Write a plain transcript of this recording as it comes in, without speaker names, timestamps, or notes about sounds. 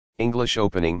English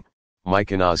opening,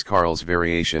 Miknas-Carls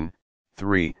variation,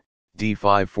 3, d5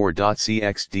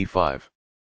 4.cx d5.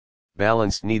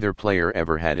 Balanced, neither player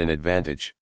ever had an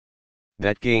advantage.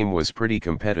 That game was pretty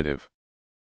competitive.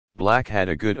 Black had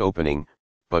a good opening,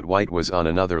 but white was on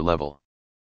another level.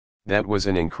 That was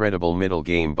an incredible middle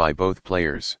game by both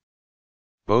players.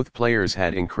 Both players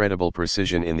had incredible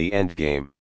precision in the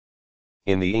endgame.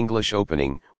 In the English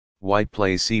opening, white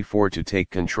plays c4 to take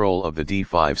control of the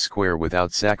d5 square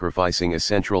without sacrificing a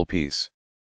central piece.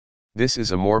 This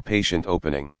is a more patient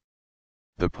opening.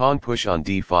 The pawn push on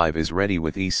d5 is ready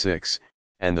with e6,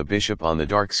 and the bishop on the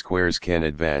dark squares can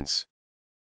advance.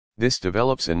 This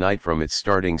develops a knight from its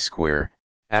starting square,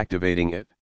 activating it.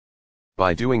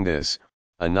 By doing this,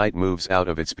 a knight moves out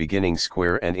of its beginning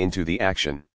square and into the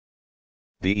action.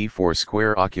 The e4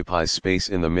 square occupies space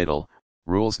in the middle,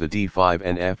 rules the d5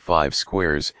 and f5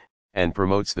 squares, and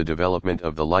promotes the development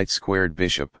of the light-squared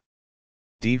bishop.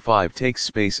 d5 takes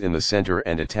space in the center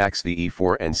and attacks the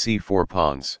e4 and c4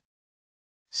 pawns.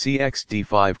 Cx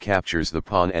d5 captures the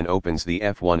pawn and opens the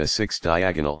f1 a6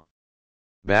 diagonal.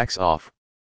 Backs off.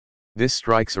 This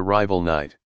strikes a rival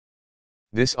knight.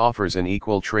 This offers an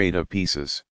equal trade of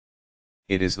pieces.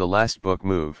 It is the last book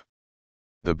move.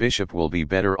 The bishop will be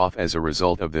better off as a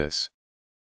result of this.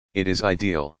 It is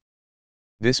ideal.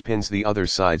 This pins the other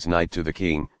side's knight to the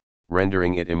king,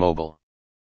 rendering it immobile.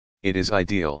 It is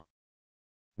ideal.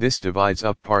 This divides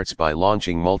up parts by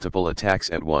launching multiple attacks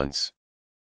at once.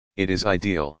 It is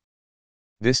ideal.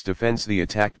 This defends the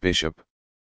attacked bishop.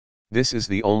 This is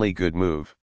the only good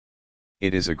move.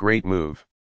 It is a great move.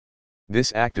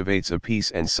 This activates a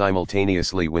piece and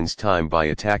simultaneously wins time by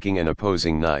attacking an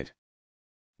opposing knight.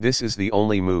 This is the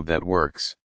only move that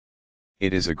works.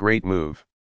 It is a great move.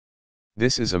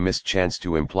 This is a missed chance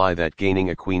to imply that gaining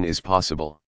a queen is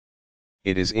possible.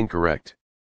 It is incorrect.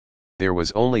 There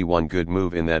was only one good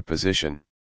move in that position.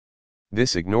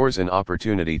 This ignores an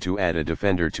opportunity to add a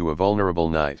defender to a vulnerable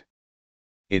knight.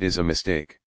 It is a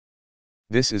mistake.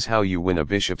 This is how you win a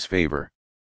bishop's favor.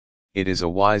 It is a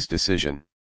wise decision.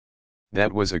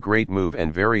 That was a great move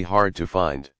and very hard to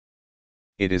find.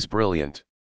 It is brilliant.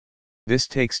 This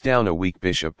takes down a weak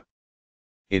bishop.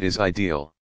 It is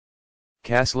ideal.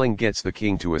 Castling gets the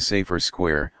king to a safer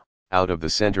square, out of the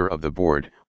center of the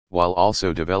board, while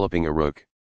also developing a rook.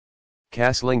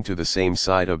 Castling to the same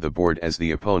side of the board as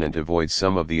the opponent avoids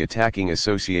some of the attacking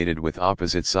associated with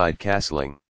opposite side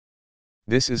castling.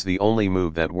 This is the only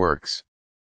move that works.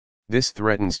 This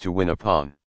threatens to win a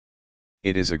pawn.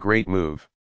 It is a great move.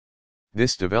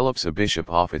 This develops a bishop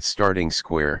off its starting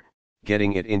square,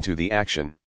 getting it into the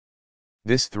action.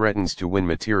 This threatens to win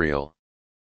material.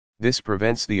 This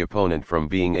prevents the opponent from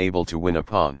being able to win a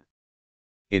pawn.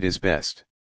 It is best.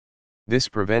 This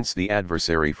prevents the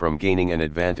adversary from gaining an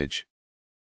advantage.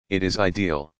 It is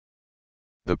ideal.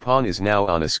 The pawn is now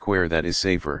on a square that is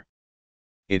safer.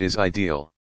 It is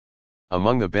ideal.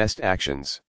 Among the best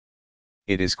actions.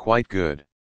 It is quite good.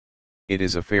 It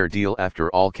is a fair deal after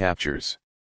all captures.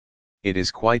 It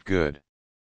is quite good.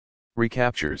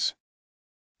 Recaptures.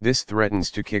 This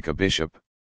threatens to kick a bishop.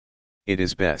 It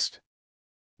is best.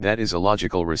 That is a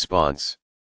logical response.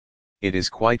 It is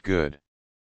quite good.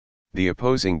 The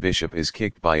opposing bishop is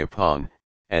kicked by a pawn,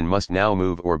 and must now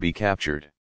move or be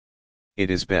captured. It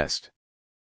is best.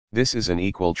 This is an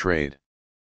equal trade.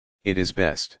 It is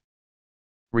best.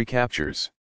 Recaptures.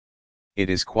 It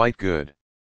is quite good.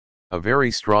 A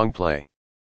very strong play.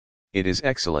 It is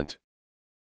excellent.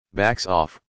 Backs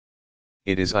off.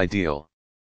 It is ideal.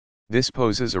 This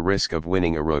poses a risk of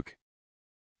winning a rook.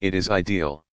 It is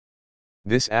ideal.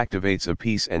 This activates a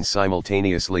piece and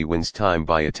simultaneously wins time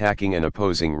by attacking an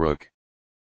opposing rook.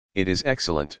 It is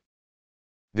excellent.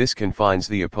 This confines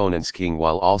the opponent's king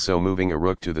while also moving a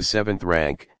rook to the 7th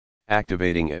rank,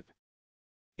 activating it.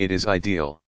 It is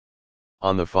ideal.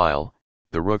 On the file,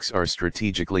 the rooks are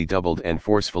strategically doubled and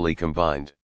forcefully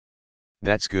combined.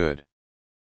 That's good.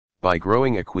 By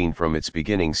growing a queen from its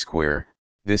beginning square,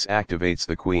 this activates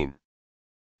the queen.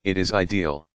 It is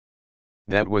ideal.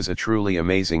 That was a truly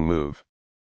amazing move.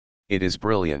 It is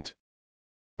brilliant.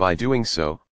 By doing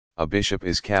so, a bishop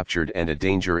is captured and a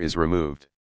danger is removed.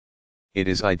 It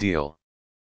is ideal.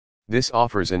 This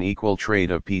offers an equal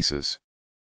trade of pieces.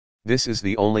 This is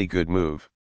the only good move.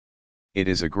 It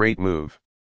is a great move.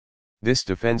 This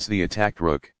defends the attacked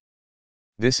rook.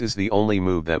 This is the only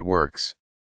move that works.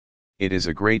 It is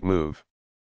a great move.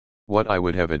 What I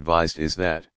would have advised is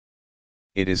that.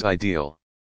 It is ideal.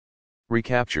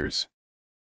 Recaptures.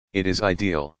 It is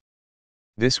ideal.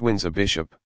 This wins a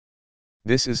bishop.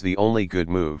 This is the only good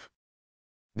move.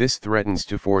 This threatens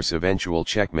to force eventual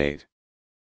checkmate.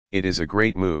 It is a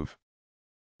great move.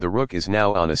 The rook is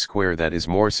now on a square that is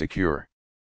more secure.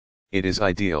 It is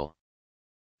ideal.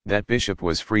 That bishop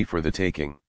was free for the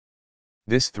taking.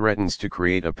 This threatens to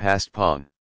create a passed pawn.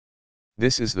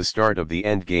 This is the start of the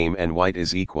endgame and white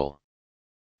is equal.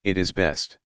 It is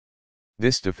best.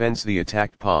 This defends the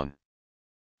attacked pawn.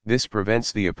 This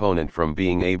prevents the opponent from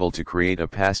being able to create a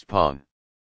passed pawn.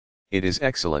 It is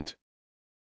excellent.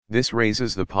 This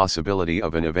raises the possibility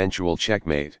of an eventual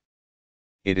checkmate.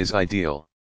 It is ideal.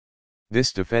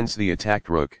 This defends the attacked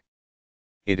rook.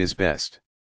 It is best.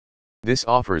 This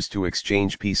offers to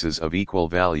exchange pieces of equal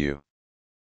value.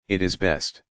 It is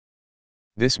best.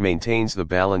 This maintains the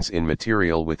balance in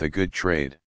material with a good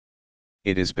trade.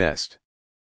 It is best.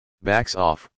 Backs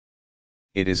off.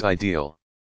 It is ideal.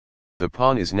 The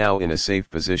pawn is now in a safe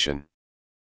position.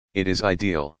 It is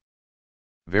ideal.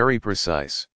 Very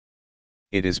precise.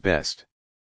 It is best.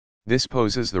 This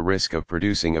poses the risk of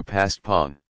producing a passed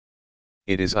pawn.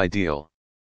 It is ideal.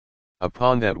 A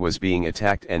pawn that was being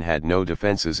attacked and had no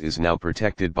defenses is now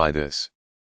protected by this.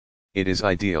 It is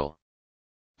ideal.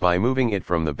 By moving it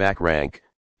from the back rank,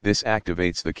 this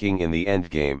activates the king in the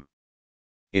endgame.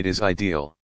 It is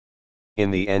ideal.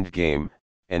 In the endgame,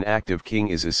 an active king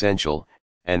is essential,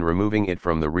 and removing it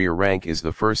from the rear rank is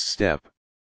the first step.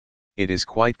 It is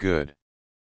quite good.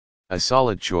 A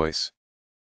solid choice.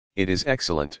 It is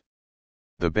excellent.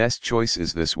 The best choice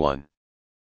is this one.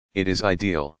 It is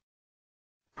ideal.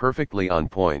 Perfectly on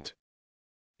point.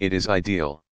 It is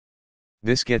ideal.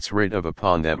 This gets rid of a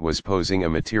pawn that was posing a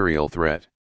material threat.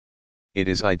 It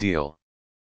is ideal.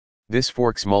 This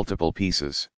forks multiple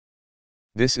pieces.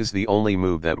 This is the only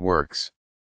move that works.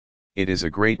 It is a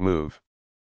great move.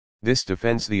 This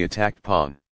defends the attacked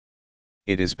pawn.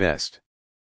 It is best.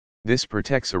 This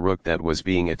protects a rook that was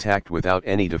being attacked without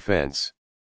any defense.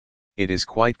 It is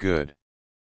quite good.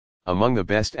 Among the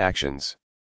best actions.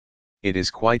 It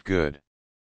is quite good.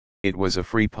 It was a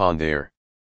free pawn there.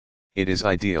 It is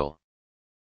ideal.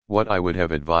 What I would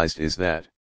have advised is that.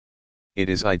 It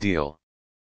is ideal.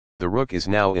 The rook is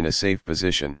now in a safe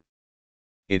position.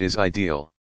 It is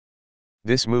ideal.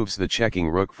 This moves the checking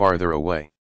rook farther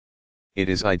away. It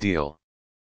is ideal.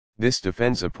 This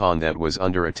defends a pawn that was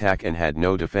under attack and had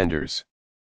no defenders.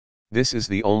 This is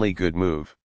the only good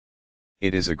move.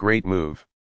 It is a great move.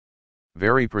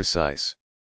 Very precise.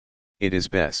 It is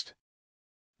best.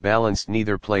 Balanced.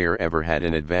 Neither player ever had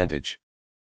an advantage.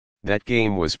 That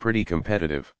game was pretty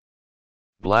competitive.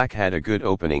 Black had a good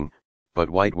opening, but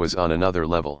white was on another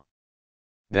level.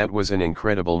 That was an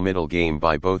incredible middle game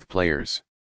by both players.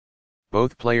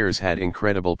 Both players had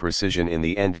incredible precision in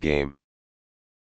the endgame.